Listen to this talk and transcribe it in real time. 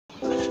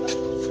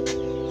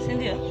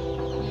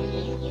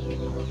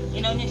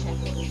Naonyesha.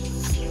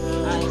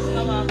 Ah,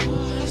 simama hapo.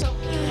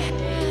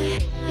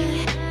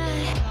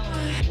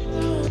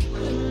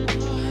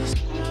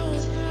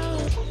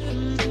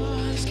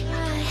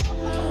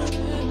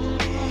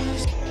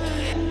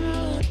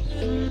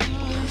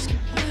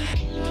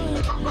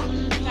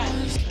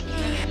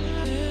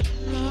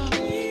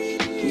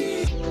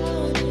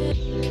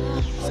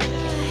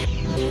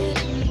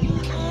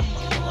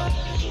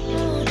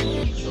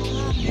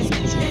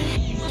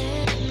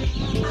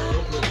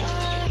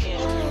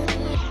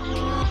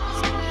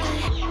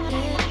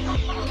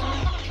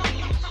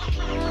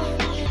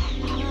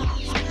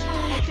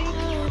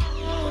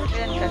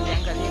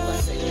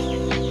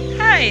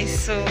 Hi,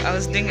 so I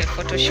was doing a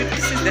photo shoot.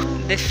 This is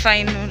the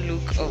final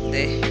look of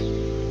the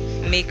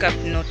makeup,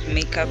 not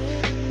makeup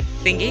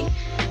thingy.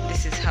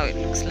 This is how it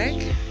looks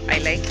like. I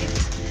like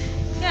it.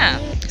 Yeah,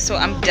 so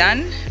I'm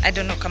done. I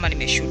don't know kama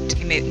nimeshoot,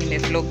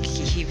 nime-vlog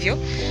hivyo,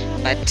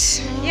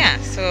 but yeah,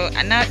 so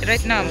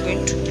right now I'm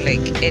going to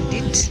like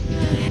edit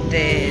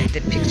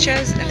the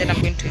pictures and then I'm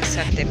going to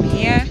insert them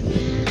here.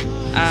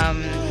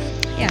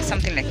 Yeah,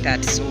 something like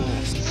that. So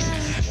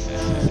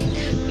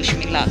wish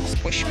me luck,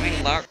 wish me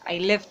luck. I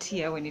left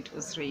here when it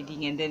was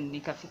raining and then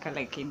nikafika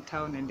like in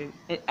town and then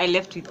I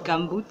left with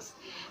gumboots,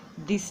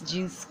 these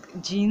jeans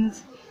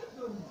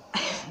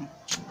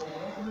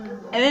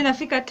and then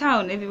Africa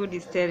town,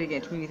 everybody's staring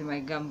at me with my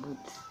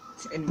gumboots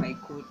and my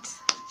coat.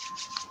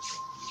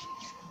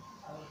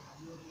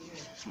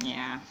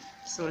 Yeah,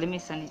 so let me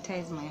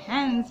sanitize my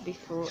hands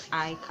before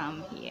I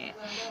come here.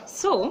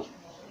 So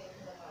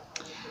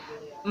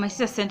my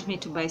sister sent me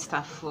to buy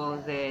stuff for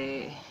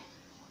the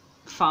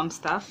farm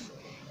stuff,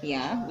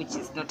 yeah, which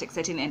is not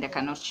exciting and I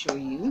cannot show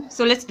you.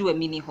 So let's do a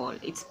mini haul.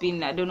 It's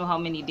been, I don't know how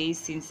many days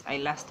since I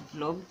last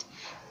vlogged.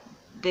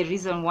 The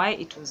reason why,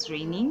 it was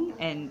raining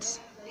and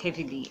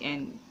heavily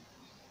and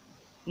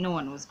no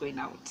one was going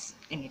out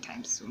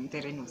anytime soon.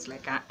 The rain was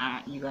like,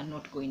 you are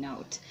not going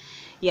out.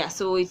 Yeah,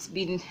 so it's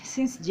been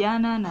since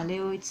Jana na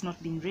leo it's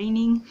not been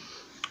raining.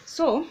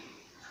 So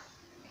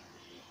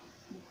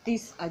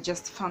these are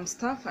just farm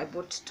stuff. I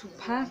bought 2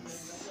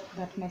 packs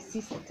that my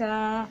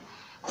sister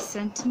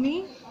sent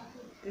me.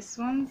 These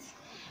ones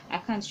I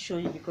can't show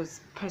you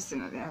because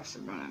personally I also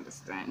don't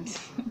understand.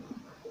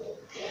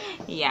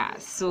 Yeah,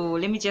 so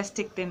let me just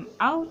take them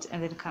out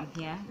and then come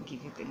here and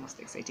give you the most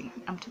exciting.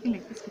 I'm talking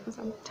like this because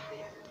I'm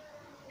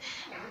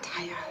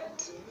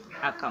tired.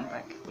 I'll come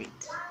back. Wait.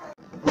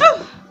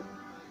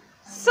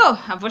 So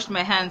I've washed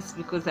my hands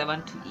because I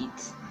want to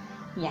eat.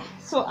 Yeah,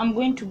 so I'm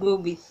going to go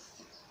with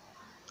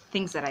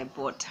things that I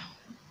bought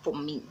for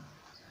me.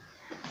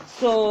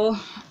 So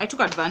I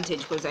took advantage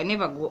because I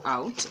never go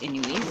out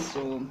anyway,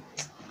 so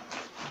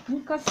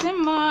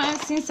nikasema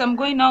since I'm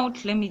going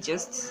out, let me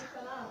just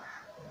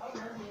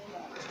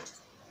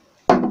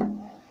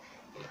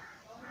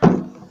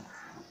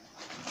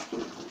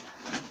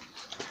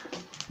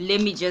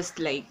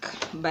like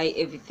buy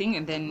everything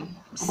and then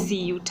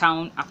see you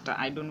town after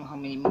I don't know how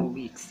many more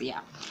weeks.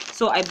 Yeah,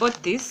 so I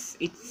bought this.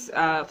 It's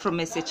from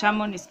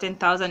Chamon. It's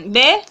 10,000.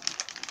 Be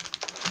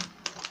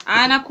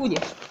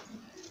anakuja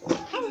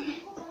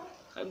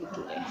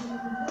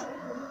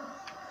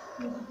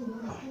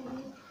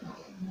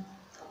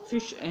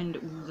fish and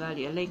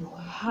ugali. I like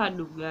hard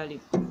ugali,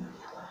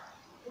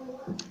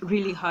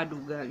 really hard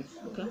ugali.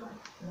 Okay,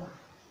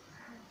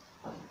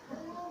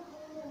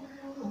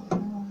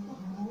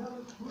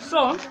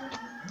 so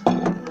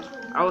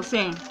I was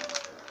saying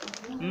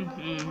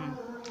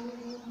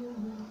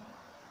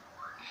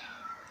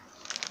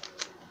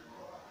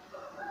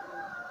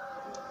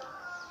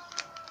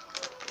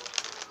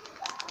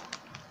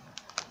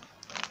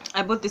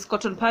I bought these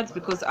cotton pads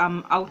because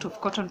I'm out of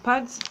cotton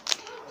pads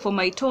for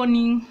my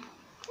toning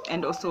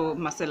and also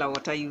micellar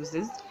water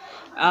uses.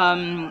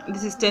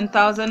 This is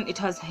 10,000. It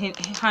has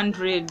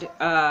 100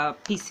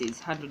 pieces.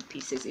 100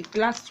 pieces. It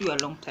lasts you a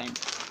long time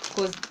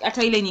because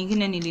hata ile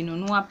nyingine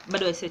nilinunua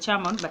bado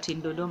Chamon, but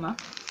in Dodoma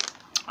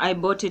I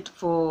bought it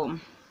for,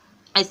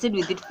 I stayed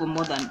with it for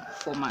more than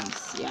 4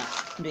 months. Yeah,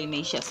 ndio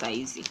imeisha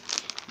saizi.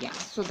 Yeah,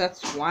 so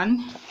that's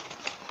one.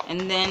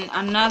 And then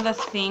another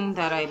thing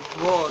that I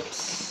bought,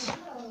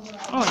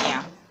 oh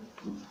yeah,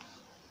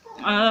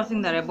 another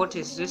thing that I bought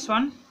is this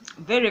one.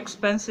 Very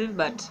expensive,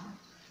 but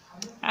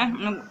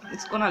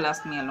it's gonna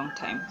last me a long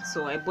time.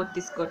 So I bought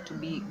this, got to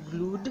be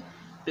glued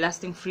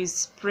blasting freeze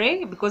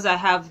spray, because I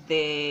have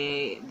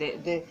the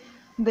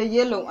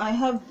yellow. I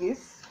have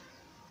this.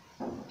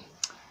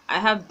 I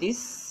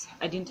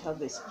didn't have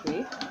the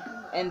spray,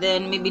 and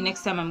then maybe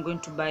next time I'm going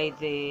to buy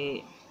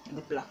the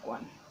black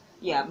one.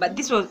 Yeah, but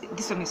this one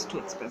is too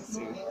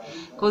expensive,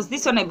 because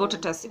this one I bought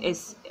it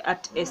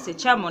at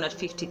Chamon at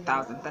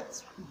 50,000.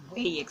 That's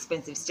very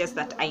expensive. It's just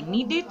that I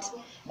need it,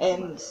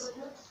 and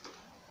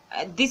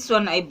this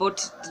one I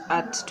bought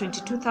at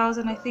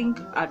 22,000, I think,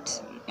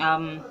 at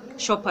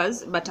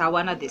Shoppers, but I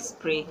wanted the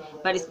spray.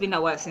 But it's been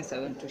a while since I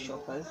went to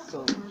Shoppers,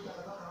 so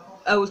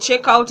I will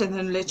check out and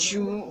then let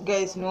you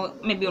guys know,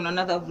 maybe on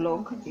another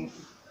vlog, if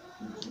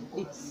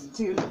it's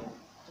still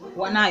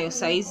wanayo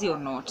size or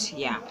not.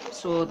 Yeah,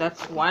 so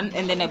that's one.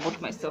 And then I bought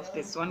myself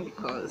this one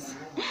because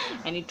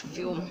I need to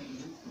film.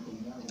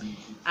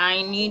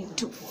 I need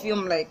to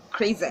film like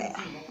crazy.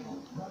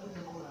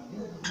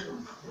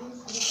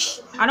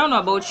 I don't know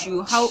about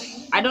you,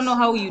 I don't know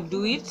how you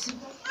do it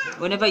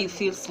whenever you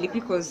feel sleepy,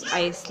 because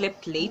I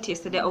slept late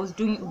yesterday. I was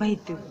doing, by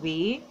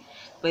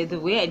the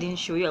way, I didn't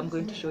show you. I'm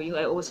going to show you.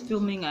 I was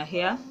filming a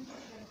hair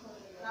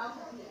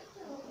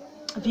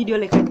video,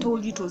 like I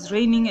told you. It was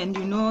raining, and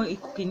you know,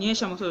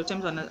 kukinyesha most of the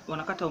times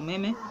wanakata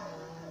umeme,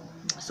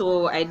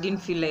 so I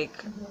didn't feel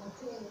like,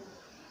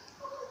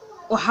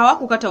 or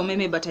hawakukata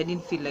umeme, but I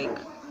didn't feel like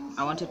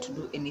I wanted to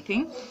do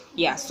anything.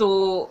 Yeah,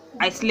 so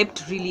I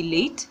slept really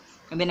late,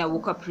 and then I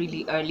woke up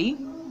really early,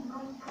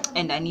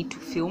 and I need to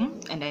film,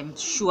 and I'm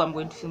sure I'm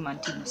going to film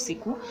until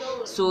usiku.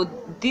 So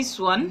this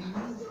one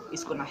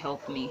is gonna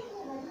help me.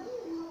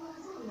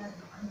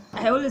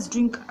 I always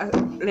drink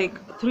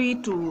like 3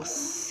 to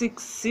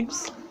 6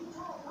 sips,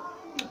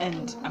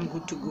 and I'm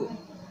good to go.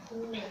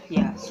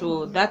 Yeah,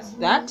 so that's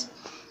that.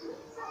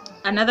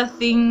 Another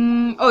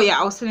thing, oh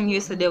yeah, I was telling you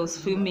yesterday I was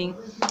filming,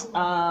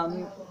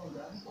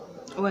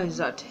 where is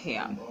that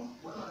here?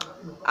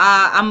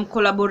 I'm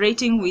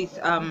collaborating with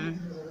I'm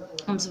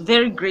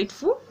very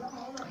grateful.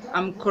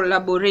 I'm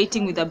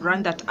collaborating with a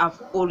brand that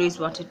I've always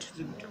wanted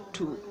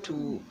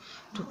to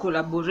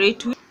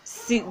collaborate with.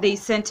 See, they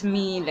sent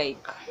me,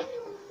 like,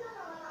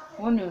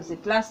 when was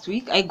it, last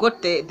week? I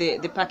got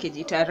the package.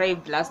 It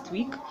arrived last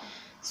week,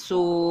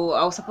 so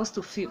I was supposed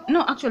to film.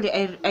 No, actually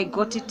I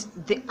got it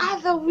the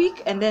other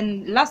week, and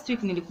then last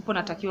week nilikuwa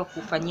natakiwa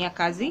kufanyia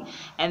kazi,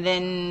 and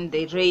then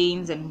the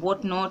rains and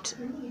whatnot.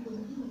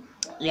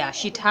 Yeah,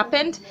 shit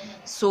happened,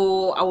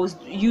 so I was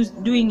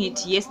doing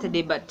it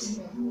yesterday, but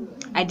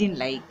I didn't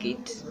like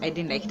it.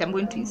 I'm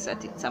going to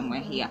insert it somewhere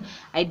here.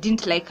 I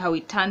didn't like how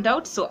it turned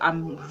out, so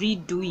I'm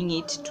redoing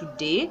it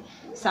today.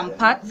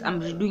 I'm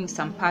redoing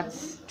some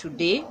parts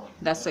today.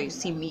 That's why you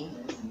see me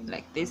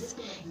like this.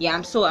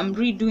 Yeah, so I'm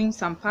redoing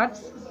some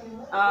parts.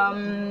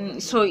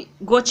 So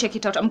go check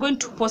it out. I'm going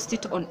to post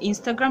it on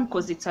Instagram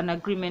because it's an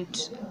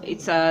agreement.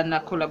 It's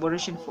a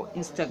collaboration for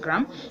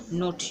Instagram,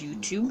 not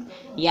YouTube.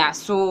 Yeah,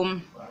 so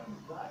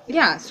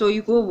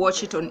you go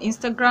watch it on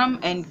Instagram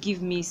and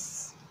give me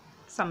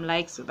some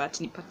likes so that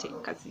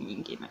nipate kazi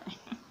nyingine.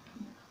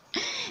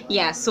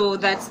 Yeah, so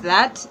that's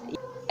that.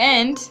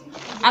 And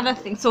other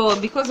thing, so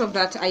because of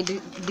that, I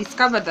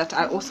discovered that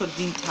I also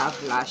didn't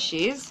have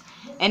lashes,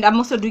 and I'm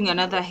also doing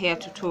another hair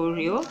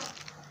tutorial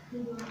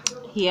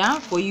here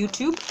for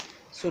YouTube,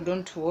 so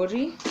don't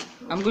worry.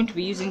 I'm going to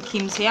be using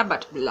Kim's hair,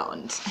 but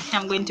blonde.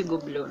 I'm going to go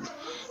blonde.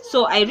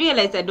 So I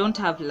realized I don't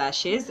have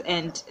lashes,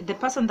 and the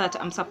person that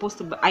I'm supposed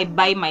to I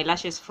buy my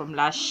lashes from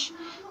Lash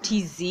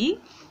TZ,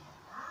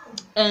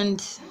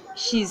 and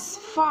she's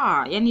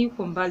far, yani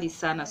yuko mbali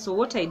sana. So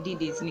what I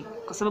did is,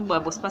 kwa sababu I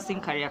was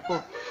passing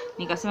Kariako,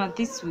 nikasema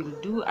this will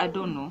do. I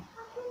don't know,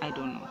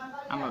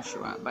 I'm not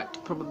sure, but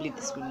probably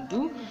this will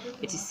do.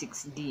 It is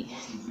 6D.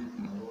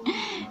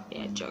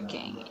 Yeah,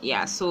 joking.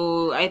 Yeah,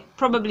 so I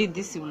probably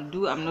this will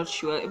do. I'm not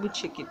sure. I will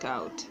check it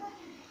out.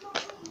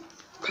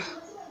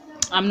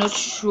 I'm not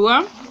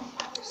sure.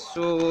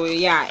 So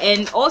yeah,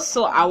 and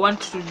also I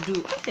want to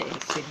do,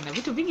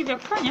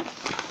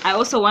 I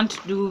also want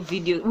to do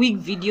wig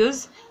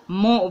videos,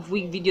 more of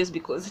wig videos,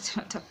 because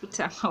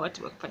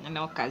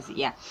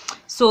yeah.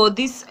 So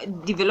this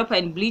developer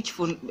and bleach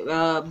for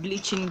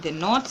bleaching the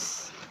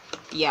knots.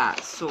 Yeah,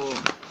 so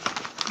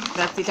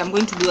that's it. I'm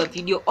going to do a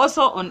video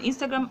also on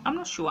Instagram. I'm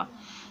not sure.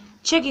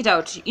 Check it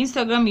out.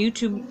 Instagram,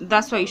 YouTube.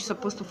 That's why you're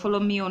supposed to follow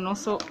me on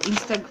also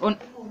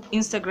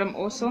Instagram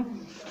also.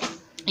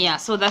 Yeah,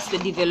 so that's the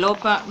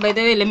developer. By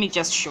the way, let me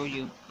just show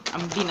you.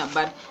 I'm being a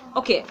bad.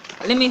 Okay,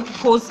 let me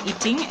pause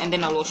eating and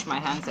then I'll wash my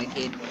hands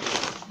again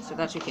so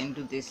that you can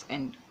do this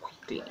and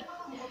quickly.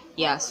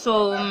 Yeah,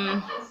 so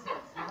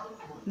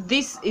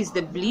this is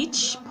the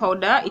bleach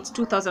powder. It's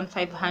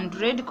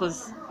 2,500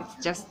 because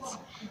it's just,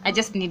 I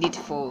just need it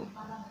for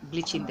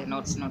bleaching the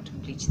knots, not to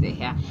bleach the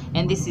hair.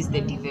 And this is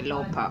the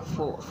developer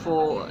for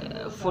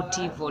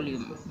 40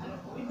 volume,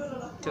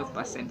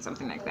 12%,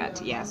 something like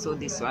that. Yeah, so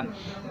this one,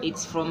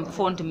 it's from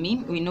Fond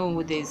Me. We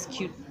know there's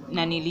cute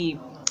nanili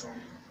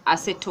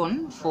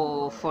acetone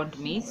for Fond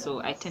Me,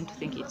 so I tend to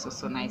think it's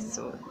also nice.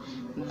 So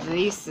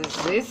this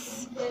is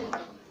this.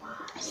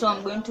 So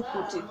I'm going to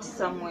put it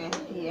somewhere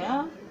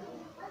here.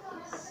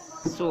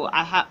 So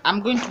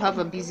I'm going to have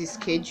a busy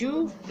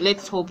schedule.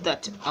 Let's hope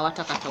that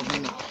awatakata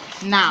umeme.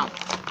 Now,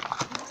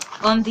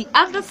 on the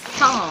other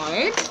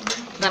side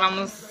that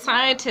I'm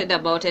excited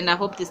about, and I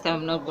hope this time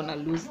I'm not gonna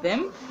lose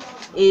them,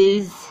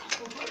 is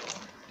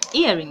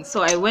earrings.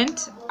 So I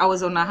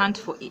was on a hunt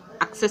for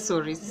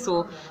accessories.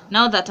 So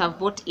now that I've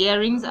bought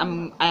earrings,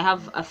 I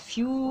have a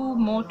few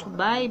more to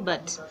buy,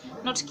 but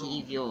not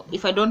kivyo.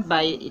 If I don't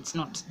buy it,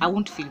 I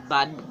won't feel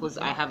bad because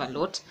I have a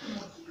lot.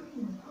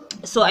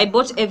 So I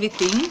bought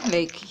everything,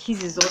 like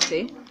hizi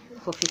zote.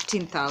 for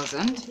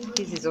 15,000.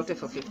 This is also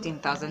for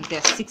 15,000. There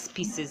are 6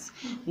 pieces.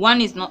 One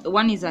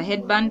is a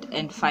headband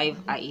and 5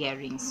 are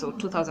earrings, so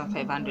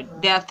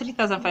 2,500. There are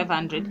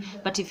 3,500,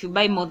 but if you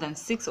buy more than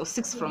 6 or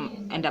 6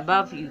 from and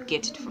above, you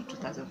get it for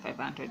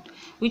 2,500,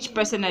 which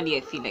personally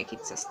I feel like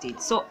it's a steal.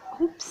 So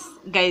oops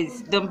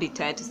guys, don't be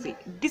tired to say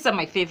these are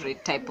my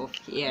favorite type of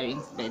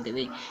earrings, by the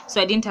way.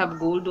 So I didn't have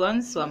gold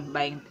ones, so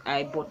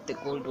I bought the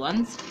gold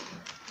ones.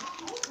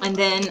 And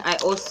then I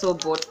also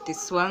bought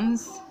these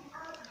ones.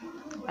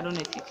 I don't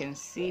know if you can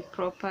see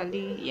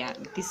properly. Yeah,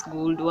 these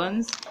gold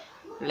ones,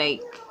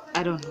 like,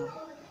 I don't know,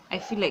 I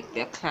feel like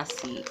they're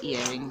classy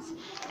earrings.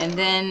 And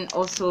then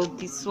also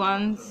these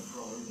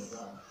ones,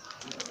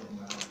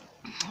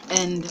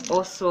 and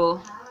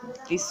also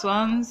these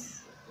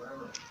ones.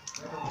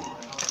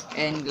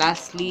 And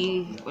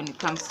lastly, when it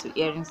comes to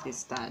earrings, the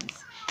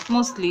studs.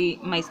 Mostly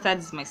my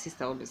studs, my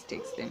sister always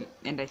takes them,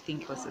 and I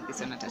think also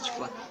this one attached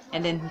for.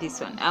 And then this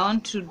one I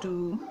want to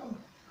do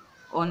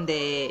on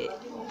the,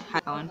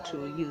 I want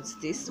to use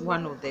this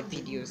one of the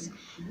videos.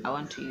 I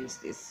want to use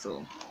this.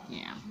 So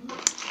yeah,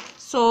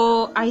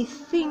 so I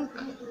think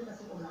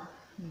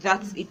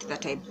that's it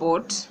that I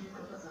bought.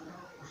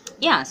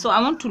 Yeah, so I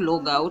want to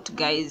log out,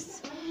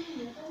 guys.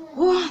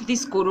 Oh,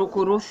 this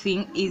koro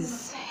thing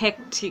is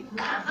hectic.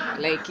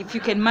 Like, if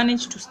you can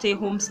manage to stay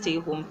home, stay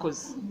home,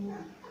 because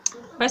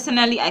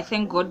personally I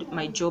thank God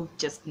my job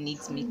just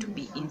needs me to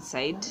be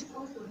inside.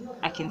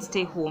 I can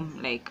stay home.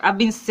 Like, I've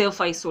been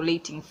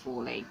self-isolating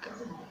for like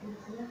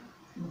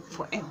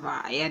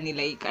forever. Yani,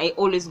 like, I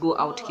always go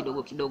out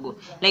kidogo kidogo.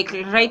 Like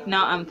right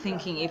now I'm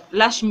thinking if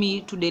lash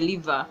me to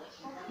deliver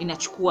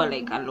inachukua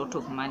like a lot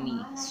of money,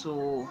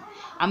 so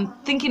I'm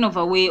thinking of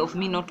a way of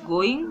me not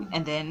going.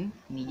 And then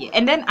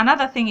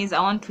another thing is I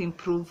want to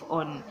improve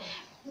on,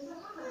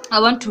 I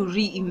want to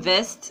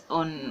reinvest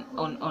on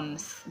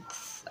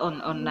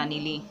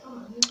nanili,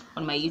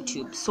 on my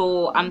YouTube.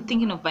 So I'm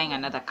thinking of buying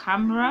another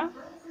camera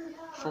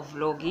for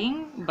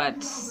vlogging,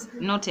 but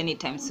not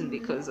anytime soon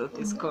because of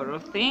this Coro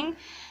thing.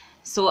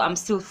 So I'm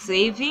still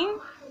saving.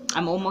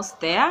 I'm almost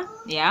there.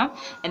 Yeah.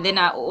 And then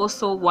I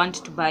also want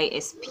to buy a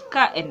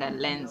speaker and a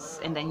lens,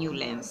 and a new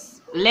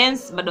lens,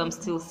 but I'm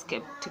still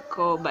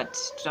skeptical. But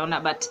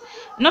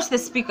not the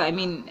speaker, I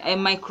mean a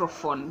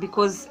microphone,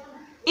 because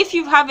if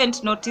you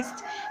haven't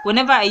noticed,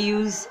 whenever I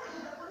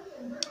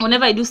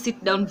do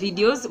sit down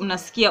videos,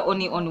 unasikia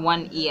only on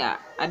one ear.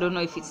 I don't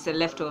know if it's the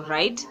left or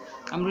right.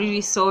 I'm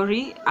really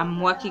sorry.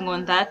 I'm working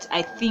on that.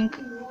 I think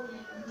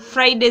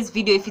Friday's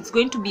video, if it's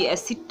going to be a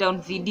sit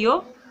down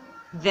video,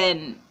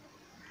 then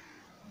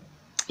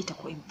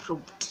itakuwa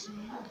improved.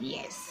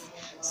 Yes,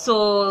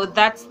 so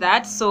that's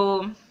that.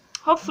 So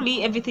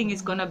hopefully everything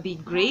is gonna be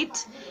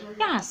great.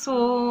 Yeah,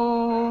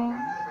 so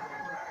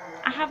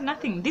I have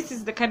nothing. This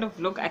is the kind of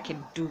vlog I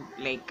can do.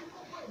 Like,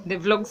 the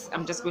vlogs,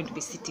 I'm just going to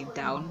be sitting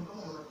down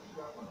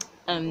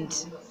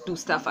and do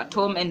stuff at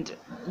home, and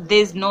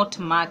there's not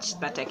much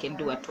that I can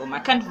do at home. I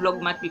can't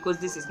vlog much because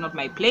this is not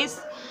my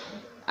place.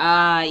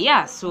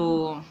 Yeah,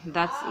 so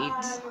that's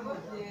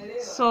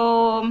it.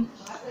 So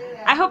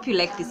I hope you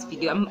like this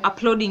video. I'm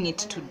uploading it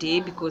today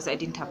because I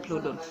didn't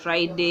upload on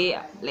Friday.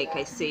 Like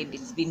I said,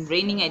 it's been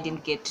raining. I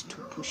didn't get to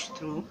push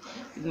through.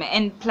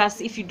 And plus,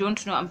 if you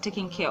don't know, I'm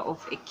taking care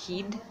of a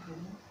kid.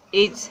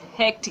 It's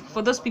hectic.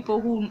 For those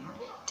people who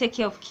take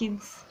care of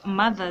kids,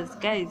 mothers,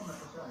 guys,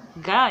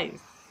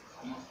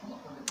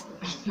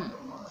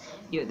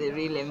 you're the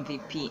real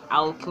MVP.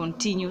 I'll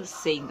continue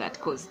saying that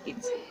because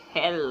it's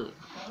hell.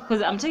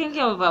 Because I'm taking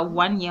care of a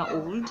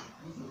 1-year-old,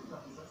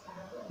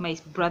 my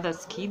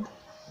brother's kid.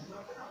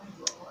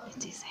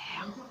 It is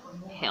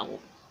hell.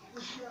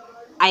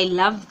 I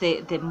love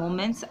the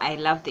moments, I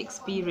love the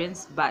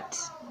experience, but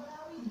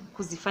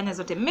kuzifanya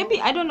zote,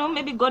 maybe, I don't know,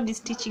 maybe God is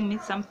teaching me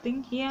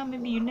something here.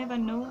 Maybe, you never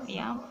know.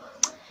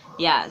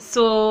 Yeah,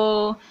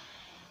 so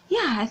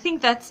yeah, I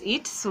think that's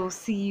it. So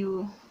see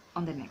you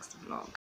on the next vlog.